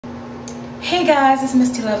Hey guys, it's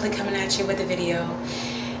Mrstlovely coming at you with a video,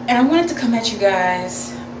 and I wanted to come at you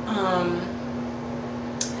guys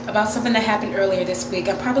about something that happened earlier this week.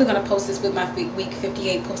 I'm probably going to post this with my week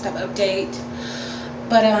 58 post-op update,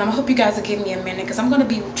 but I hope you guys will give me a minute because I'm going to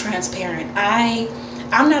be transparent.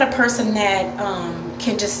 I'm not a person that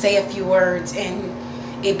can just say a few words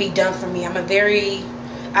and it be done for me. I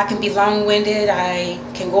can be long-winded. I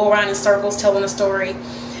can go around in circles telling a story.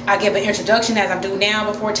 I give an introduction as I do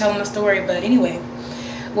now before telling the story. But anyway,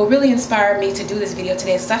 what really inspired me to do this video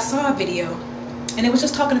today is I saw a video and it was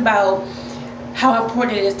just talking about how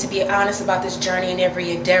important it is to be honest about this journey and every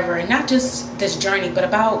endeavor, and not just this journey but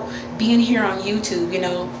about being here on YouTube, you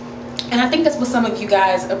know. And I think that's what some of you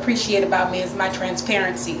guys appreciate about me, is my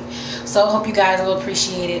transparency. So I hope you guys will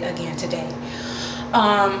appreciate it again today.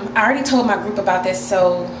 I already told my group about this,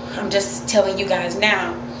 so I'm just telling you guys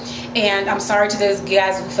now. And I'm sorry to those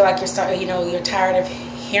guys who feel like you're tired of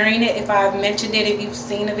hearing it if I've mentioned it, if you've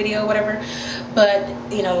seen the video, whatever. But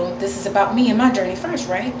you know, this is about me and my journey first,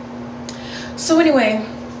 right? So anyway,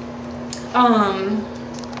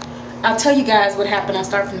 I'll tell you guys what happened. I'll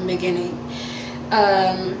start from the beginning.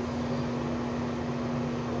 I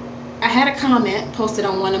had a comment posted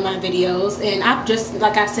on one of my videos, and I've just,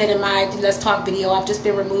 like I said in my Let's Talk video, I've just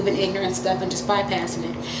been removing ignorant stuff and just bypassing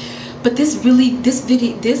it. But this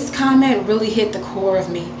comment really hit the core of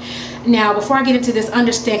me. Now, before I get into this,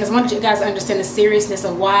 understand, because I want you guys to understand the seriousness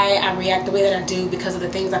of why I react the way that I do, because of the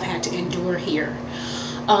things I've had to endure here.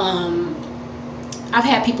 I've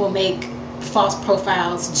had people make false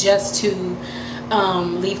profiles just to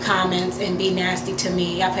leave comments and be nasty to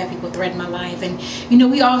me. I've had people threaten my life, and you know,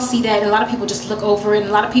 we all see that, and a lot of people just look over it, and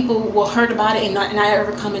a lot of people will heard about it and not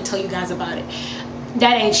ever come and tell you guys about it.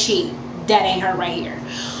 That ain't she. That ain't her right here.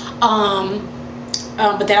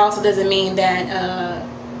 But that also doesn't mean that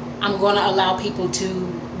I'm going to allow people to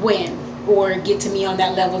win or get to me on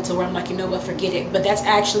that level to where I'm like, you know what, forget it. But that's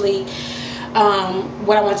actually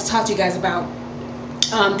what I wanted to talk to you guys about.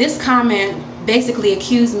 This comment basically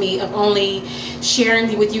accused me of only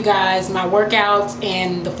sharing with you guys my workouts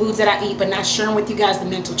and the foods that I eat, but not sharing with you guys the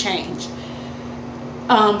mental change.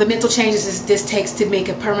 The mental changes this takes to make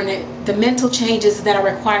a permanent, the mental changes that are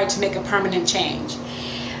required to make a permanent change.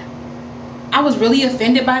 I was really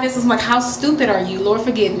offended by this. I was like, how stupid are you? Lord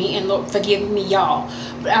forgive me, and Lord forgive me, y'all.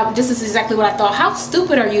 But this is exactly what I thought. How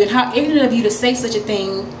stupid are you, and how ignorant of you to say such a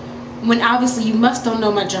thing when obviously you must don't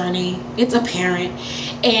know my journey. It's apparent.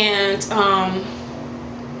 And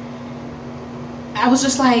I was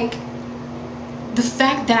just like, the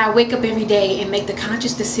fact that I wake up every day and make the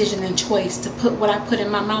conscious decision and choice to put what I put in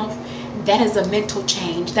my mouth, that is a mental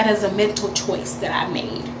change. That is a mental choice that I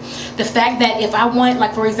made. The fact that if I want,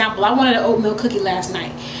 like for example, I wanted an oatmeal cookie last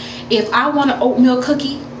night. If I want an oatmeal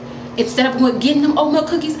cookie, instead of getting them oatmeal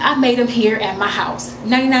cookies, I made them here at my house.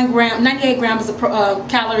 98 grams of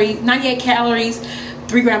calories,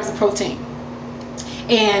 3 grams of protein.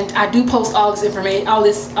 And I do post all this information, all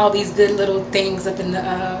these good little things up in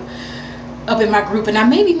my group, and I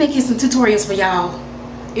may be making some tutorials for y'all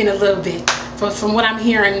in a little bit. From what I'm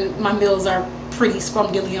hearing, my meals are pretty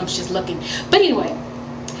scrumdiddlyumptious looking. But anyway,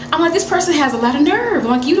 I'm like, this person has a lot of nerve.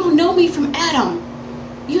 I'm like, you don't know me from Adam.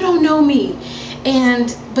 You don't know me.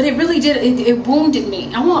 But it really did, it wounded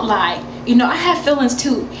me. I won't lie. You know, I have feelings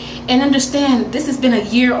too. And understand, this has been a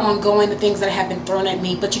year ongoing, the things that have been thrown at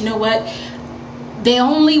me. But you know what? They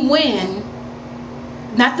only win,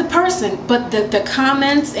 not the person, but the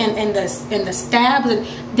comments and the stabs.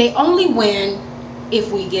 They only win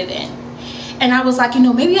if we give in. And I was like, you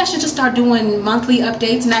know, maybe I should just start doing monthly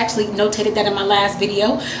updates. And I actually notated that in my last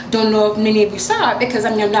video. Don't know if many of you saw it, because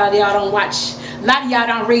I mean, a lot of y'all don't watch, a lot of y'all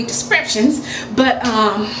don't read descriptions. But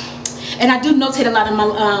and I do notate a lot of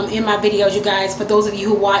my in my videos, you guys, for those of you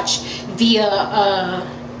who watch via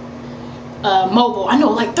mobile. I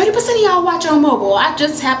know like 30% of y'all watch on mobile. I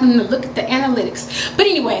just happen to look at the analytics. But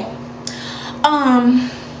anyway,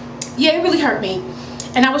 yeah, it really hurt me.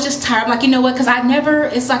 And I was just tired. I'm like, you know what, because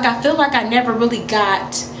it's like I feel like I never really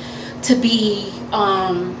got to be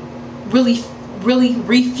really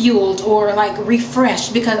refueled or like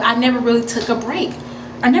refreshed, because I never really took a break.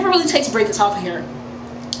 I never really take breaks off of here.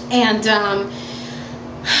 And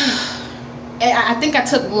I think I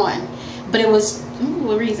took one, but it was,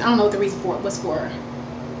 what reason? I don't know what the reason for it was for.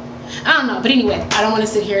 I don't know, but anyway, I don't want to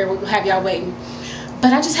sit here and have y'all waiting.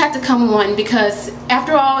 But I just had to come on, because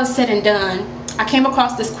after all is said and done, I came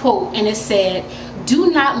across this quote, and it said, do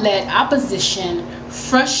not let opposition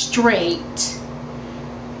frustrate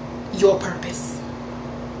your purpose.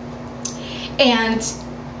 And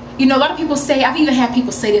you know, a lot of people say, I've even had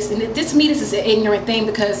people say this, and to me this is an ignorant thing,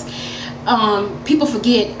 because people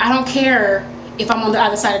forget, I don't care if I'm on the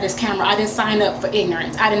other side of this camera. I didn't sign up for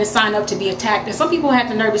ignorance. I didn't sign up to be attacked. And some people have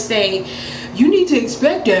the nerve to say, you need to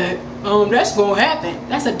expect that. That's gonna happen.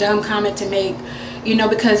 That's a dumb comment to make, you know,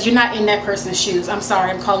 because you're not in that person's shoes. I'm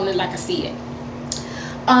sorry, I'm calling it like I see it.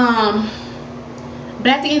 But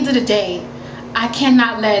at the end of the day, I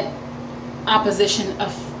cannot let opposition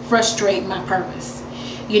frustrate my purpose.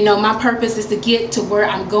 You know, my purpose is to get to where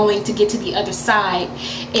I'm going, to get to the other side,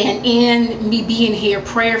 and in me being here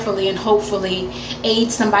prayerfully and hopefully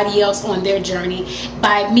aid somebody else on their journey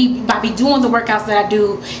by me doing the workouts that I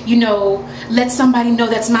do. You know, let somebody know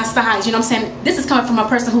that's my size. You know what I'm saying? This is coming from a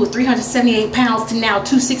person who was 378 pounds to now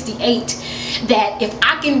 268, that if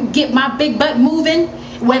I can get my big butt moving,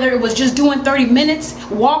 whether it was just doing 30 minutes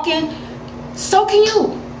walking, so can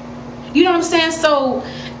you. You know what I'm saying? So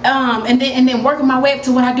and then working my way up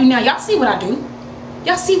to what I do now. Y'all see what I do.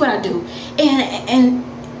 Y'all see what I do. And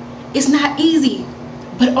it's not easy,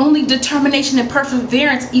 but only determination and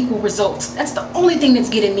perseverance equal results. That's the only thing that's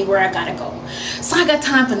getting me where I gotta go. So I got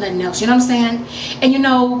time for nothing else. You know what I'm saying? And you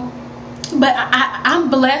know, but I'm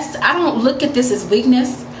blessed. I don't look at this as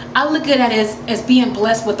weakness. I look at it as being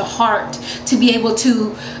blessed with the heart to be able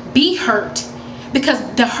to be hurt, because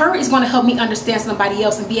the hurt is going to help me understand somebody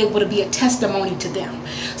else and be able to be a testimony to them.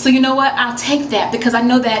 So you know what? I'll take that, because I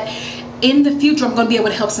know that in the future I'm going to be able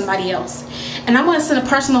to help somebody else. And I want to send a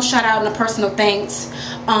personal shout out and a personal thanks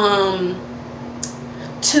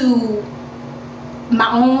to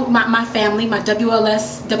my family, my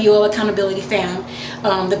WL Accountability fam,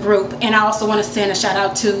 the group. And I also want to send a shout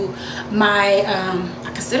out to my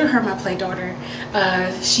I consider her my play daughter.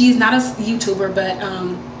 She's not a YouTuber, but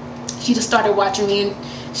she just started watching me, and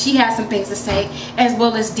she has some things to say, as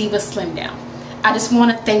well as Diva Slim Down. I just want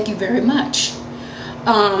to thank you very much.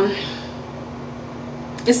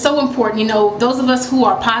 It's so important, you know, those of us who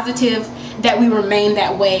are positive, that we remain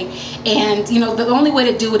that way. And you know, the only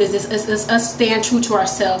way to do it is us staying true to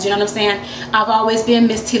ourselves. You know what I'm saying? I've always been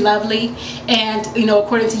Mrstlovely, and you know,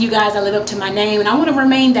 according to you guys, I live up to my name, and I want to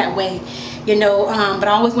remain that way. You know, but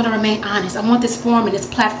I always want to remain honest. I want this forum and this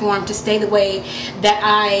platform to stay the way that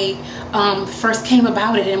I first came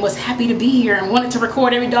about it, and was happy to be here and wanted to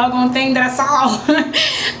record every doggone thing that I saw.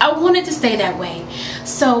 I wanted to stay that way.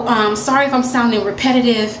 So sorry if I'm sounding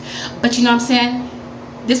repetitive, but you know what I'm saying?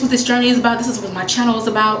 This is what this journey is about. This is what my channel is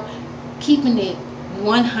about. Keeping it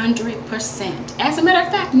 100%. As a matter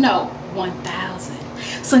of fact, no, 1,000.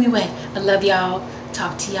 So anyway, I love y'all.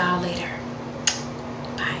 Talk to y'all later.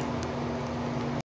 Bye.